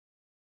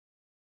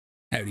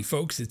Howdy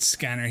folks, it's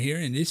Scanner here.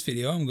 In this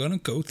video I'm going to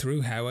go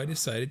through how I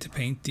decided to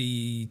paint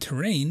the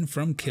terrain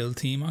from Kill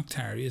Team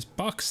Octarius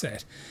box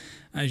set.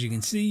 As you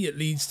can see, it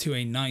leads to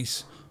a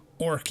nice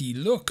orky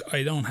look.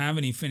 I don't have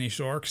any finished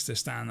orcs to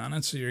stand on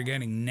it, so you're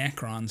getting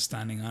Necrons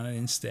standing on it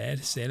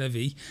instead. C'est la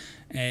vie.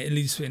 It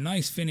leads to a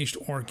nice finished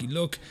orky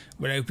look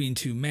without being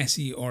too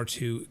messy or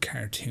too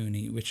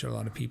cartoony, which a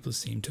lot of people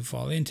seem to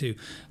fall into.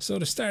 So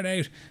to start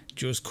out,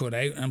 just cut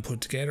out and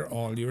put together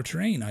all your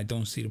terrain. I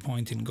don't see the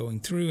point in going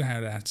through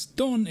how that's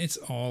done. It's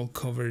all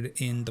covered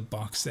in the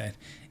box set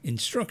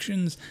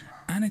instructions,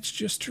 and it's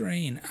just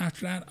terrain.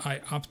 After that,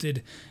 I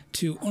opted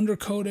to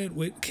undercoat it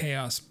with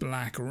Chaos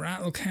Black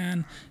Rattle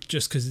Can,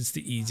 just because it's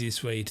the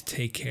easiest way to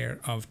take care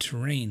of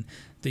terrain.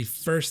 The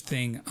first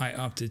thing I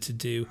opted to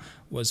do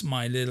was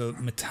my little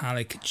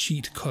metallic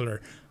cheat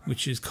color,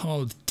 which is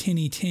called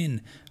Tinny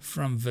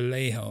from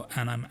Vallejo,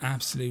 and I'm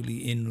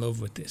absolutely in love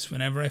with this.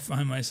 Whenever I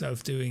find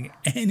myself doing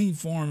any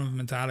form of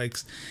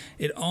metallics,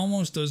 it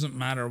almost doesn't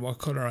matter what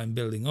color I'm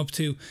building up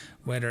to,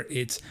 whether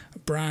it's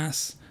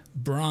brass,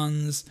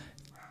 bronze,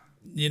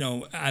 you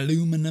know,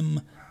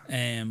 aluminum,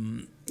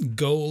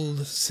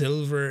 gold,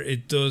 silver.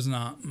 It does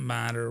not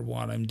matter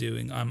what I'm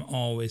doing. I'm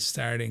always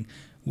starting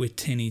with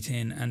Tinny,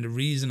 and the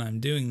reason I'm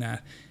doing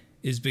that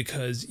is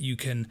because you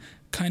can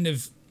kind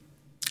of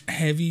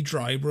heavy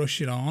dry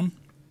brush it on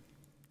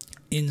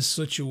in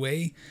such a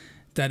way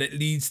that it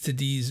leads to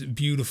these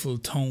beautiful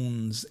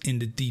tones in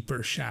the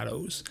deeper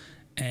shadows.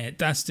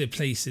 That's the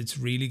place it's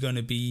really going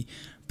to be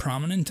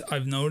prominent.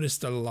 I've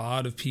noticed a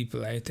lot of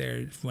people out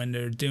there, when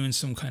they're doing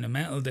some kind of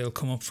metal, they'll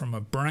come up from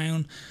a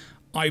brown.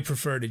 I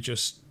prefer to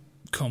just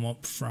come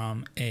up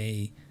from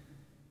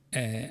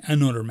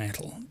another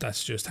metal.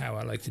 That's just how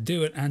I like to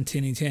do it, and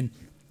Tinny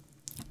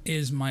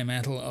is my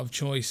metal of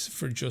choice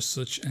for just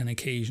such an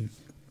occasion.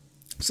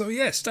 So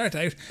yeah, start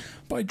out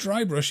by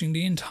dry brushing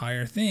the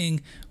entire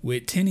thing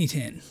with Tinny.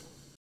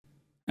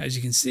 As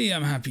you can see,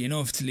 I'm happy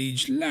enough to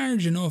leave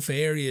large enough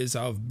areas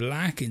of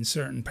black in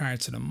certain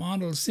parts of the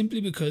model, simply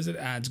because it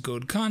adds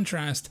good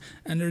contrast,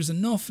 and there's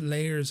enough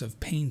layers of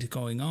paint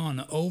going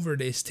on over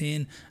this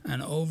tin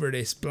and over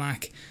this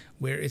black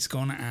where it's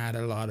going to add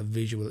a lot of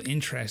visual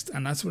interest,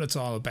 and that's what it's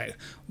all about.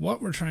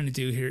 What we're trying to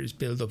do here is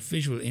build up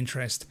visual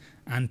interest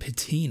and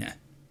patina.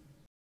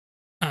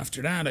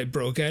 After that, I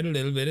broke out a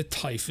little bit of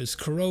Typhus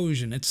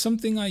Corrosion. It's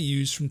something I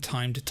use from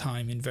time to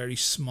time in very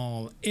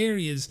small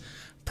areas,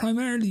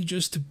 primarily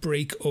just to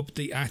break up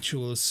the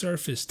actual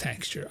surface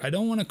texture. I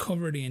don't want to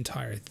cover the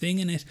entire thing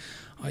in it.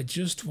 I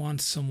just want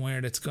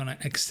somewhere that's going to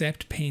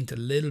accept paint a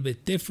little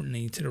bit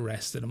differently to the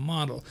rest of the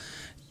model.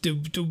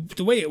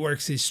 The way it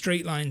works is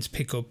straight lines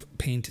pick up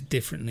paint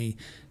differently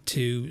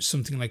to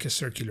something like a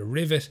circular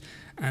rivet,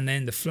 and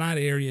then the flat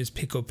areas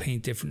pick up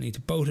paint differently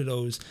to both of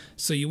those.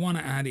 So you want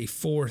to add a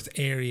fourth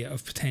area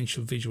of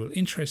potential visual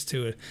interest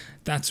to it.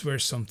 That's where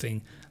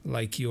something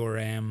like your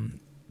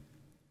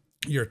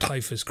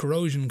Typhus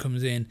Corrosion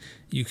comes in.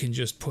 You can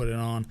just put it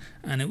on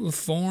and it will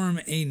form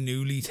a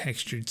newly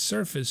textured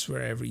surface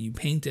wherever you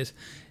paint it.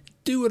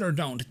 Do it or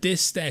don't.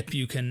 This step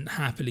you can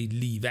happily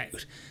leave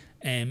out.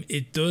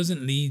 It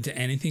doesn't lead to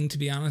anything, to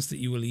be honest, that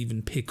you will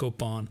even pick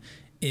up on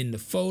in the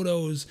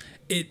photos.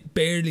 It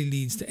barely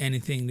leads to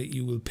anything that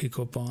you will pick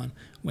up on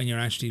when you're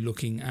actually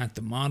looking at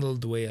the model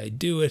the way I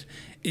do it.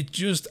 It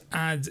just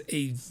adds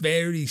a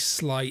very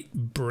slight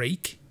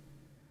break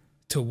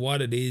to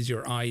what it is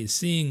your eye is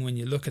seeing when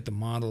you look at the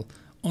model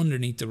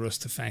underneath the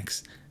rust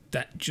effects.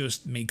 That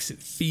just makes it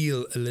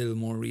feel a little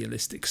more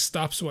realistic.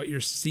 Stops what you're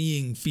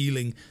seeing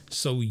feeling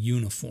so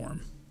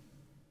uniform.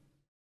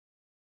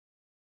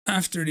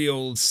 After the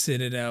old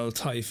Citadel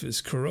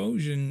Typhus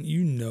Corrosion,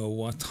 you know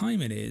what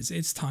time it is.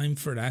 It's time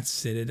for that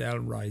Citadel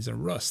Ryza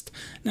Rust.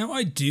 Now,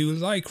 I do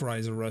like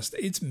Ryza Rust.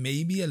 It's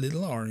maybe a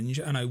little orange,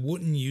 and I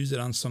wouldn't use it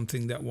on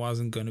something that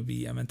wasn't going to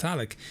be a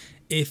metallic.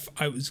 If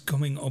I was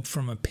coming up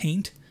from a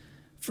paint,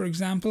 for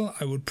example,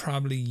 I would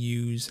probably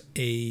use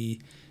a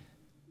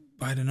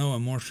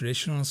more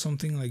traditional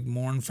something like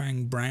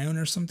Mornfang Brown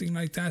or something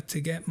like that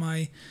to get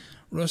my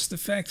rust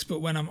effects. But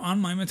when I'm on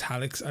my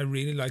metallics, I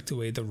really like the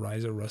way the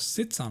Ryza Rust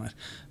sits on it.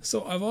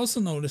 So I've also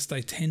noticed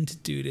I tend to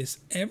do this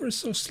ever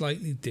so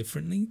slightly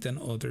differently than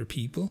other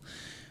people,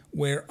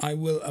 where I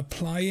will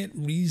apply it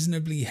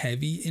reasonably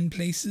heavy in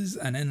places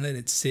and then let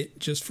it sit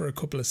just for a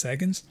couple of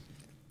seconds,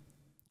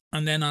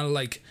 and then I'll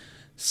like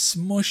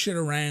smush it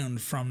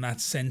around from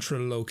that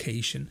central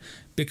location,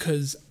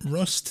 because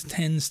rust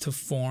tends to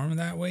form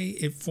that way.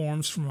 It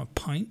forms from a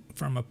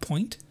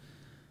point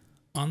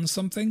on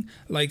something.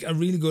 Like a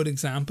really good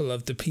example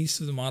of the piece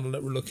of the model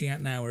that we're looking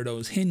at now are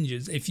those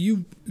hinges. If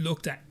you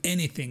looked at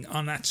anything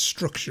on that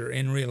structure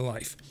in real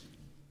life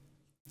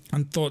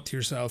and thought to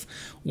yourself,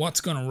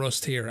 what's going to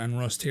rust here and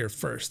rust here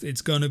first,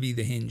 it's going to be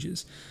the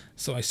hinges.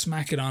 So I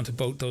smack it onto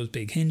both those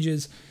big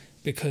hinges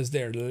because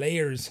they're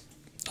layers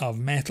of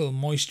metal.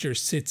 Moisture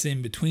sits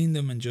in between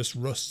them and just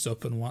rusts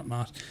up and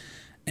whatnot.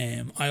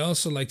 I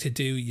also like to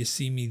do, you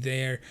see me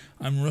there,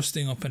 I'm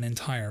rusting up an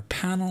entire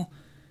panel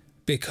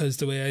because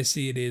the way I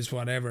see it is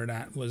whatever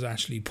that was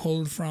actually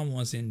pulled from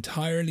was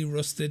entirely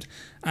rusted,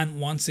 and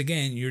once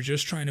again you're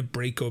just trying to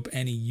break up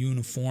any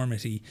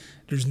uniformity.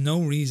 There's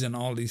no reason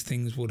all these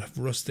things would have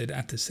rusted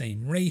at the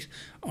same rate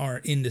or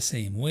in the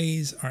same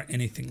ways or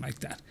anything like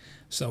that.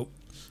 So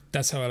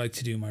that's how I like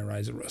to do my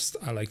Ryza rust.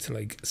 I like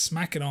to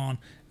smack it on,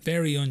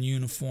 very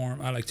ununiform.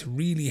 I like to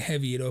really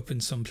heavy it up in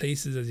some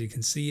places, as you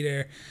can see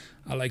there.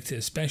 I like to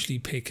especially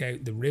pick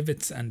out the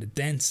rivets and the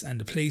dents and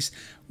the place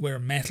where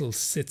metal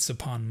sits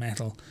upon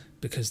metal,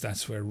 because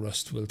that's where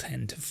rust will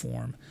tend to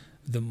form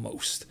the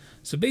most.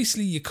 So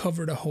basically you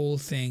cover the whole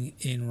thing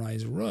in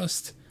Ryza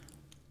rust.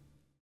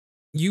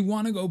 You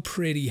want to go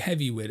pretty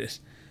heavy with it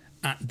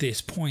at this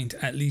point,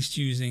 at least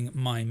using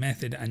my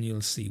method, and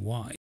you'll see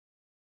why.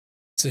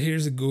 So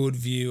here's a good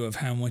view of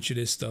how much of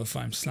this stuff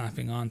I'm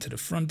slapping onto the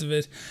front of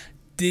it.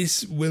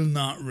 This will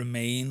not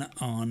remain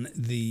on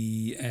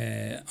the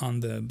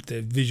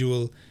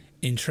visual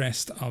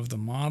interest of the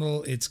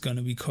model. It's going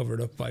to be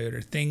covered up by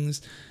other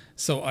things.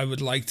 So I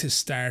would like to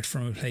start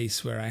from a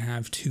place where I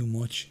have too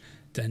much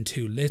than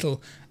too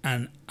little.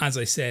 And as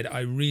I said,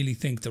 I really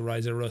think the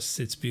Ryza rust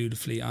sits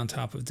beautifully on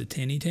top of the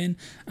Tinny tin.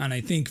 And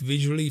I think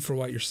visually, for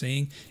what you're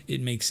seeing, it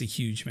makes a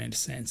huge amount of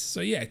sense. So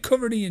yeah,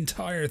 cover the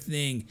entire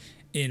thing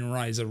in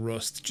Ryza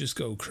rust. Just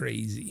go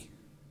crazy.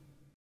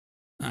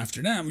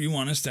 After that, we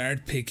want to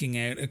start picking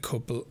out a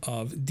couple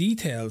of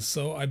details.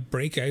 So I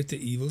break out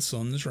the Evil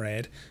Sun's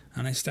red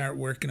and I start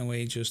working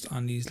away just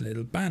on these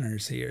little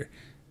banners here.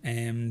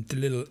 The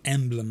little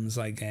emblems,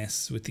 I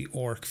guess, with the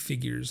orc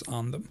figures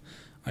on them.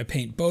 I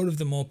paint both of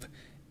them up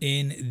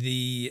in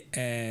the,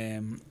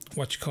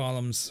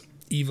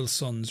 Evil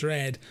Sun's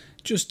red.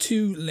 Just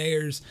 2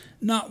 layers,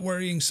 not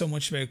worrying so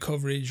much about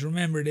coverage.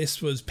 Remember,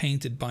 this was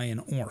painted by an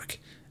orc,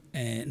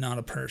 not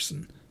a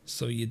person.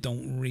 So you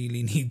don't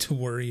really need to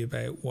worry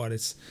about what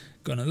it's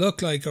going to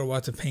look like or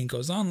what the paint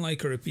goes on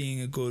like, or it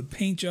being a good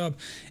paint job.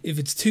 If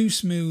it's too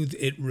smooth,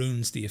 it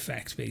ruins the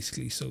effect,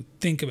 basically. So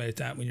think about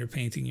that when you're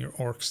painting your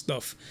orc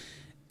stuff.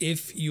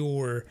 If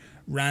your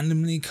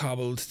randomly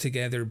cobbled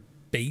together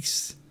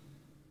base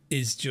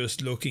is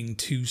just looking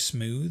too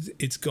smooth,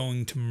 it's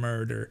going to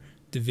murder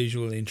the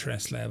visual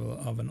interest level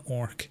of an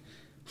orc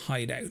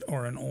hideout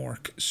or an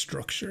orc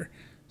structure.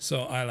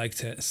 So I like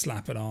to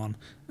slap it on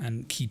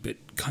and keep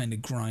it kind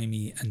of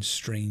grimy and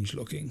strange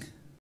looking.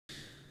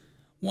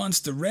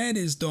 Once the red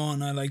is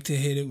done, I like to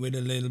hit it with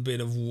a little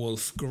bit of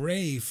wolf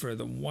grey for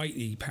the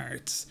whitey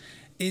parts.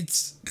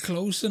 It's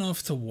close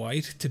enough to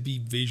white to be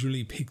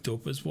visually picked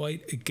up as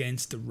white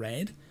against the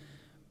red,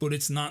 but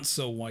it's not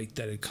so white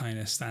that it kind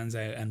of stands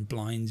out and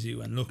blinds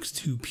you and looks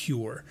too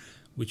pure,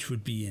 which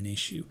would be an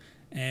issue.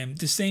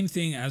 The same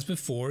thing as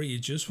before, you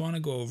just want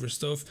to go over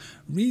stuff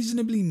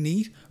reasonably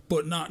neat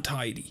but not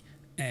tidy.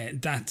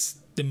 That's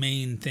the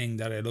main thing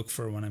that I look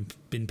for when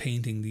I've been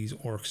painting these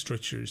orc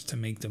structures to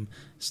make them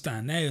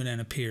stand out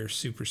and appear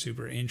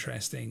super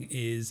interesting,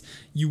 is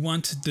you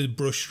want the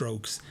brush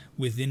strokes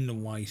within the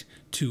white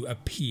to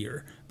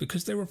appear,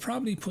 because they were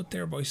probably put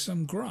there by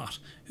some grot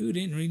who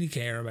didn't really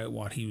care about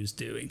what he was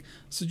doing.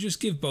 So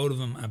just give both of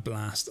them a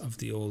blast of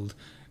the old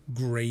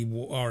grey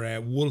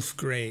or wolf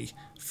grey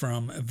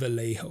from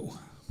Vallejo.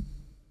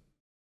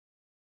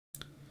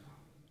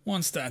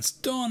 Once that's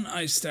done,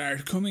 I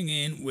start coming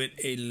in with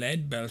a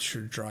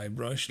Leadbeclher dry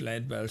brush,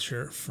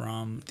 Leadbeclher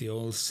from the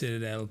old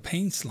Citadel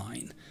paints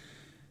line.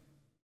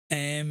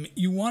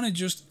 You want to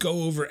just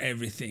go over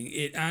everything.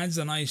 It adds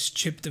a nice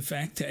chipped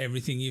effect to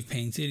everything you've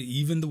painted,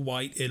 even the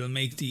white. It'll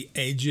make the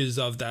edges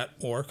of that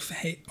orc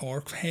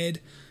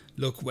head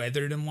look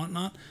weathered and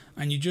whatnot,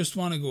 and you just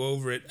want to go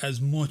over it as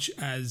much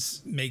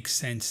as makes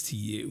sense to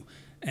you.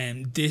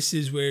 And this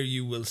is where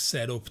you will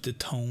set up the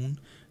tone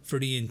for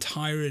the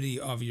entirety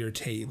of your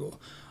table.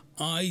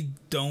 I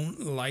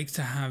don't like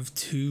to have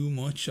too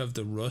much of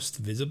the rust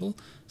visible,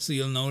 so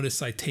you'll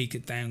notice I take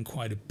it down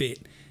quite a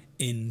bit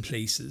in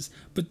places,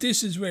 but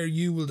this is where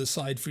you will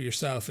decide for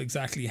yourself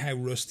exactly how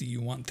rusty you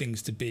want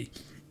things to be.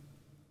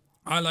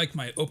 I like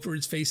my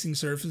upwards facing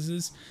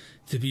surfaces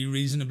to be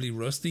reasonably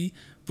rusty,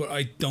 but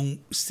I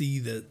don't see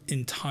the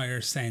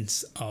entire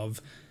sense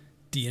of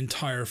the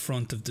entire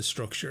front of the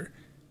structure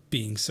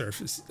being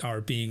surface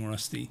or being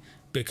rusty,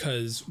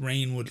 because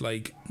rain would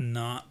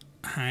not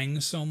hang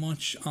so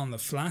much on the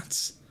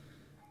flats,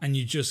 and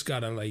you just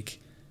gotta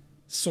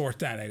sort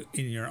that out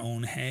in your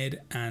own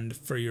head, and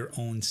for your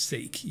own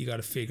sake you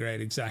gotta figure out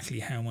exactly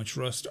how much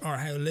rust or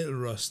how little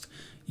rust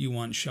you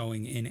want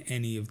showing in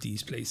any of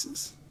these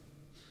places.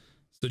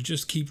 So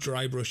just keep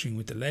dry brushing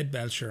with the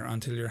Leadbeclher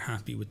until you're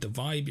happy with the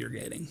vibe you're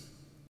getting.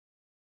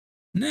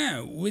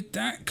 Now, with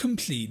that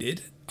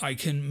completed, I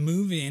can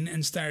move in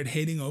and start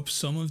hitting up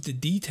some of the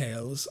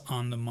details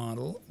on the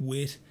model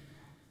with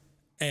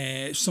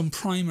some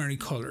primary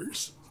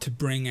colours to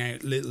bring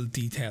out little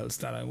details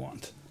that I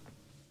want.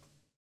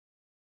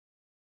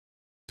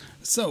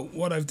 So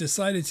what I've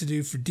decided to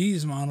do for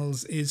these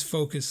models is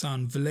focus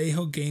on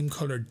Vallejo Game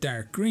Colour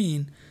Dark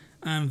Green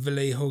and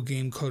Vallejo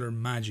Game Colour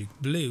Magic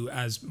Blue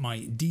as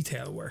my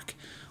detail work.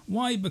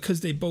 Why?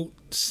 Because they both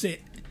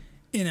sit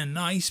in a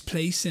nice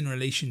place in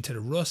relation to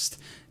the rust.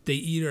 They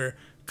either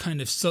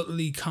kind of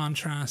subtly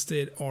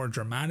contrasted or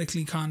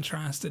dramatically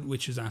contrasted,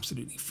 which is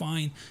absolutely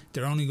fine.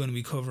 They're only going to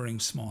be covering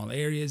small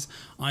areas.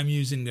 I'm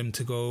using them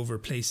to go over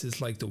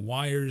places like the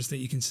wires that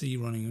you can see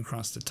running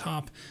across the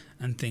top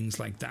and things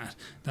like that.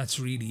 That's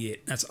really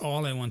it. That's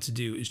all I want to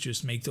do, is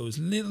just make those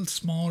little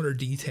smaller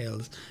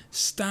details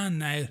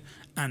stand out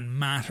and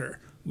matter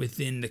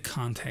within the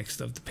context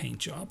of the paint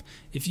job.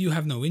 If you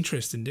have no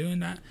interest in doing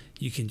that,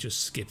 you can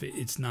just skip it.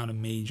 It's not a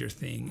major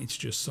thing. It's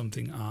just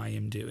something I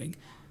am doing.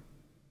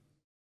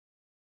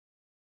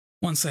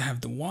 Once I have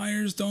the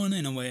wires done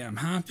in a way I'm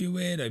happy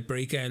with, I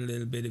break out a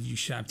little bit of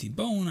Ushabti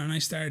bone and I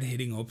start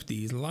hitting up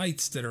these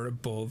lights that are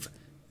above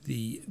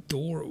the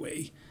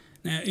doorway.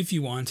 Now, if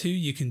you want to,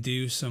 you can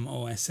do some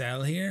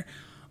OSL here.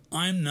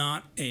 I'm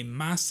not a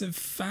massive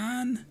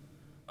fan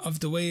of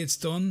the way it's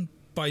done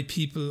by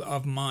people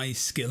of my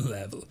skill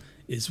level,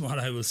 is what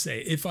I will say.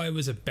 If I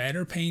was a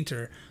better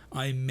painter,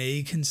 I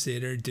may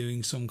consider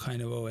doing some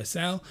kind of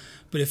OSL,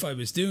 but if I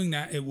was doing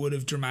that, it would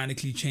have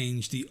dramatically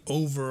changed the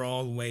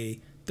overall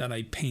way that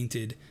I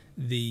painted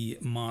the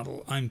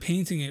model. I'm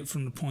painting it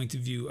from the point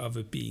of view of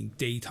it being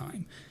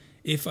daytime.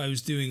 If I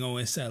was doing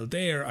OSL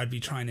there, I'd be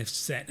trying to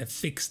set a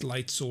fixed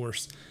light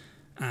source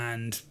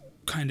and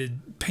kind of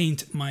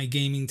paint my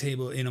gaming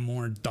table in a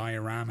more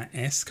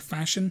diorama-esque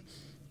fashion.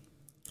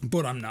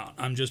 But I'm not.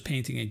 I'm just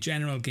painting a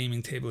general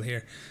gaming table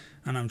here,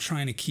 and I'm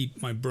trying to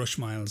keep my brush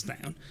miles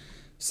down.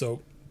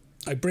 So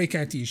I break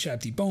out the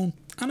Ushabti bone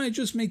and I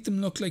just make them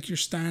look like your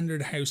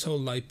standard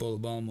household light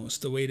bulb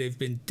almost, the way they've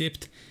been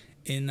dipped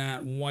in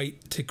that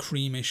white to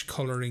creamish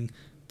colouring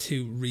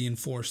to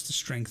reinforce the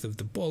strength of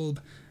the bulb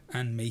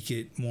and make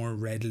it more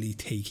readily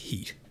take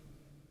heat.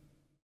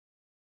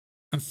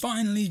 And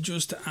finally,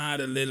 just to add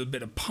a little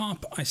bit of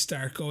pop, I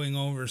start going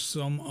over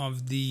some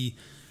of the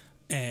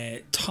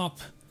top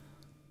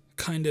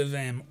kind of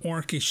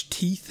orcish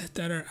teeth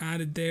that are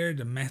added there,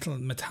 the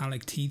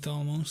metallic teeth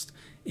almost,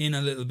 in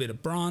a little bit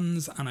of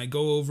bronze, and I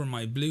go over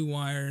my blue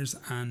wires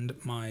and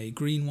my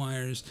green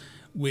wires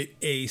with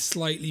a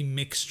slightly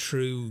mixed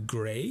through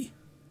grey,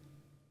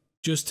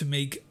 just to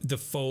make the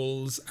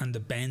folds and the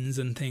bends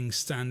and things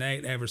stand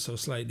out ever so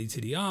slightly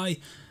to the eye.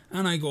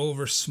 And I go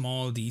over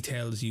small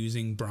details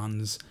using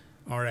bronze,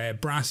 or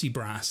brassy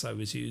brass. I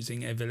was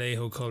using a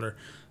Vallejo colour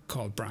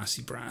called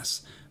brassy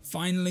brass.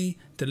 Finally,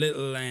 the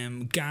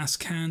little gas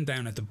can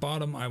down at the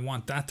bottom, I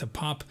want that to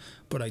pop,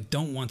 but I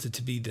don't want it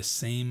to be the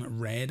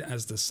same red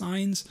as the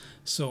signs,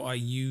 so I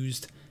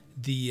used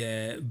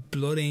the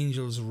Blood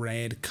Angels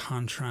red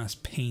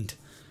contrast paint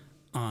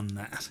on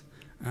that.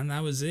 And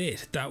that was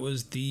it. That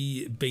was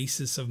the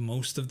basis of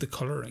most of the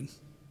colouring.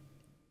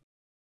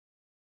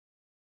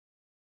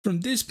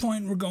 From this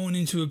point, we're going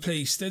into a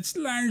place that's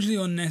largely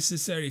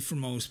unnecessary for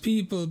most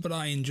people, but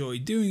I enjoy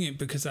doing it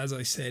because, as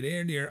I said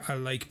earlier, I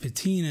like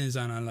patinas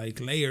and I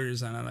like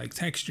layers and I like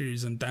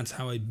textures, and that's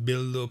how I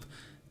build up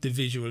the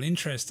visual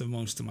interest of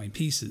most of my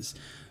pieces.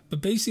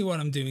 But basically what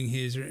I'm doing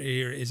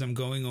here is I'm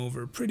going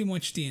over pretty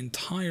much the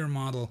entire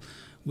model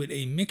with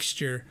a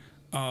mixture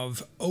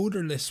of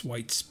odorless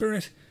white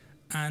spirit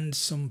and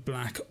some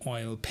black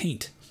oil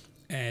paint.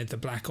 The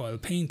black oil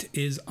paint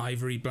is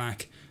Ivory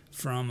Black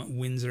from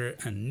Winsor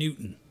 &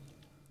 Newton.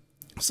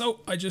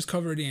 So I just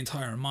cover the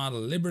entire model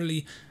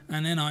liberally,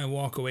 and then I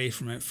walk away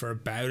from it for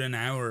about an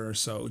hour or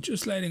so,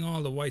 just letting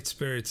all the white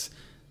spirits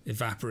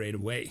evaporate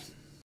away.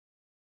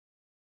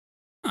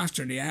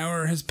 After the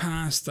hour has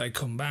passed, I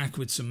come back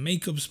with some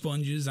makeup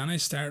sponges and I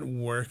start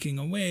working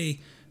away,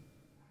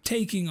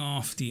 taking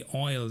off the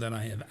oil that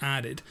I have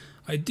added.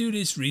 I do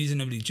this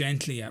reasonably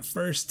gently at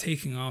first,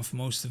 taking off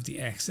most of the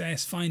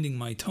excess, finding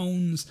my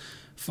tones,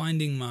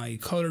 finding my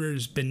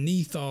colours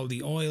beneath all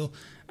the oil,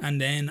 and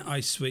then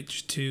I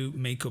switch to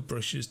makeup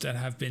brushes that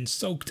have been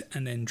soaked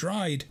and then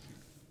dried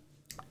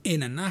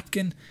in a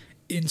napkin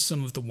in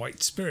some of the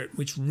white spirit,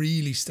 which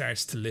really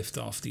starts to lift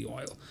off the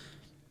oil.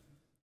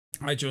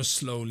 I just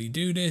slowly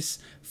do this,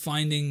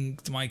 finding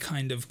my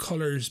kind of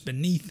colours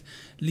beneath,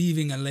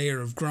 leaving a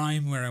layer of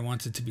grime where I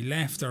want it to be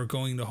left, or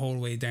going the whole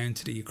way down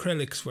to the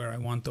acrylics where I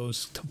want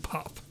those to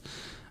pop.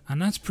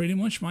 And that's pretty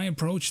much my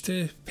approach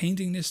to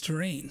painting this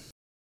terrain.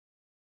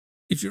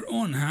 If you're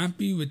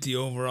unhappy with the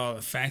overall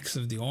effects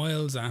of the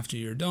oils after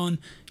you're done,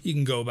 you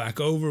can go back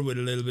over with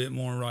a little bit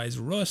more Ryza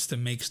Rust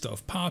and make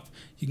stuff pop.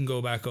 You can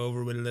go back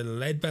over with a little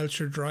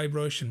Leadbeclher dry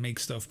brush and make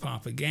stuff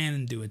pop again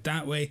and do it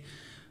that way.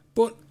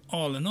 But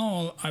all in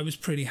all, I was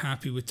pretty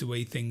happy with the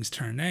way things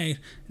turned out. It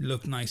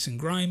looked nice and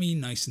grimy,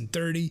 nice and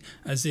dirty,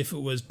 as if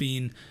it was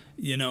being,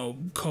 you know,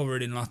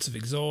 covered in lots of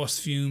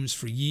exhaust fumes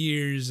for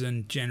years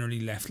and generally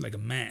left like a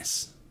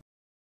mess.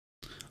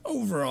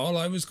 Overall,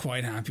 I was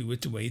quite happy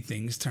with the way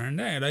things turned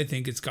out. I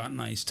think it's got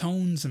nice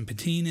tones and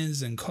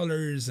patinas and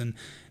colours and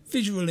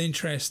visual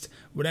interest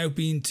without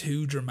being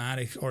too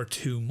dramatic or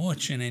too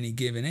much in any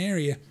given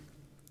area.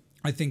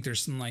 I think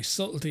there's some nice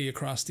subtlety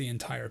across the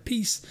entire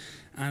piece,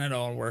 and it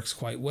all works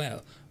quite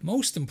well.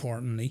 Most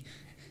importantly,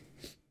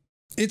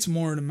 it's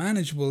more than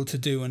manageable to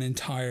do an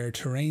entire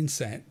terrain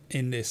set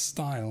in this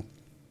style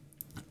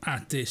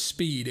at this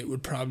speed, it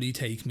would probably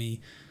take me,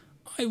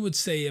 I would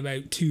say,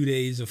 about 2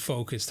 days of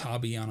focused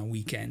hobby on a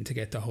weekend to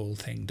get the whole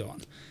thing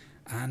done.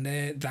 And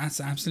that's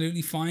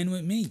absolutely fine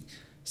with me.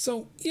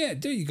 So yeah,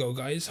 there you go,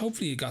 guys.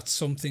 Hopefully you got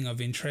something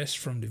of interest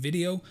from the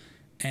video.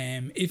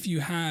 If you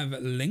have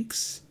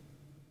links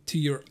to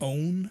your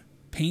own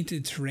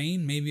painted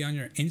terrain, maybe on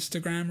your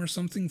Instagram or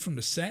something from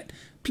the set,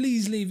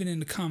 please leave it in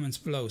the comments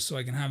below so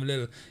I can have a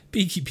little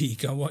peeky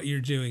peek on what you're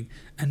doing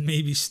and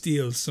maybe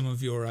steal some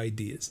of your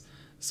ideas.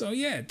 So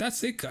yeah,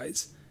 that's it,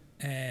 guys.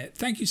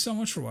 Thank you so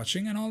much for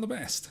watching, and all the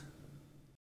best.